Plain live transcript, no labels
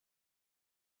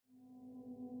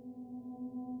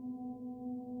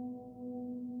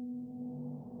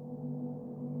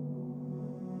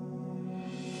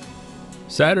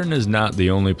Saturn is not the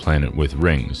only planet with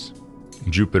rings.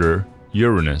 Jupiter,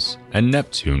 Uranus, and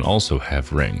Neptune also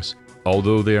have rings,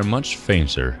 although they are much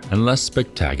fainter and less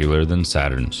spectacular than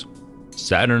Saturn's.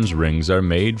 Saturn's rings are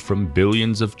made from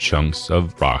billions of chunks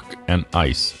of rock and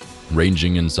ice,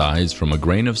 ranging in size from a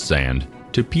grain of sand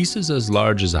to pieces as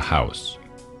large as a house.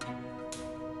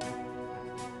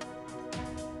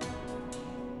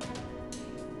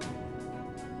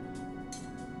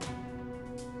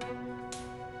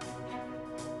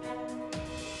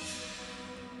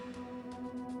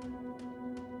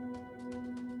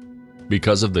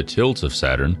 Because of the tilt of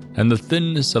Saturn and the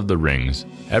thinness of the rings,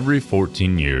 every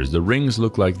 14 years the rings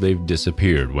look like they've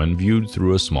disappeared when viewed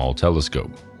through a small telescope.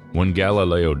 When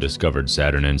Galileo discovered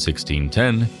Saturn in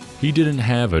 1610, he didn't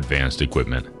have advanced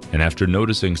equipment, and after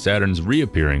noticing Saturn's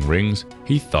reappearing rings,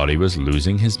 he thought he was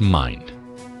losing his mind.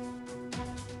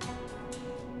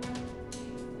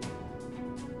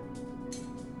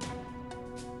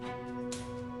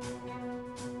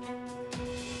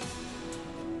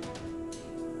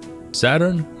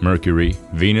 Saturn, Mercury,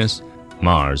 Venus,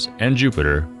 Mars, and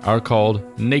Jupiter are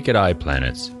called naked eye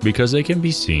planets because they can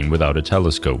be seen without a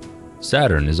telescope.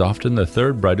 Saturn is often the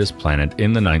third brightest planet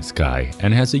in the night sky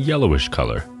and has a yellowish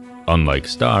color. Unlike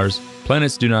stars,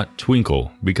 planets do not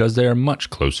twinkle because they are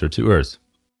much closer to Earth.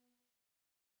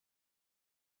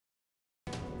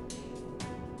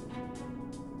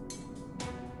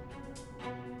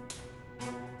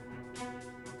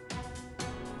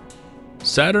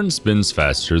 Saturn spins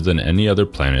faster than any other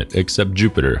planet except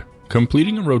Jupiter,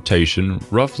 completing a rotation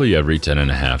roughly every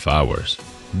 10.5 hours.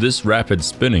 This rapid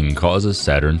spinning causes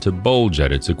Saturn to bulge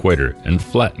at its equator and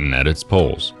flatten at its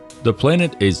poles. The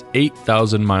planet is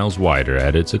 8,000 miles wider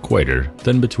at its equator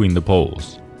than between the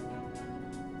poles.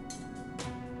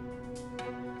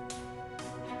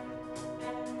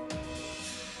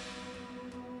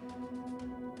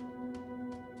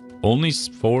 Only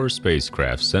 4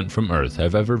 spacecraft sent from Earth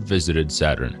have ever visited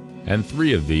Saturn, and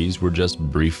 3 of these were just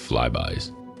brief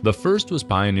flybys. The first was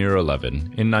Pioneer 11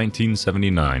 in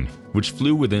 1979, which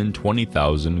flew within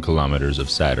 20,000 kilometers of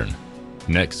Saturn.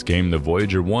 Next came the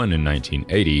Voyager 1 in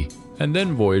 1980, and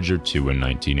then Voyager 2 in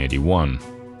 1981.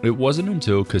 It wasn't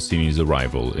until Cassini's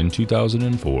arrival in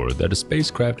 2004 that a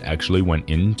spacecraft actually went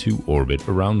into orbit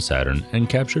around Saturn and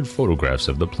captured photographs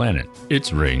of the planet,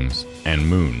 its rings, and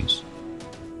moons.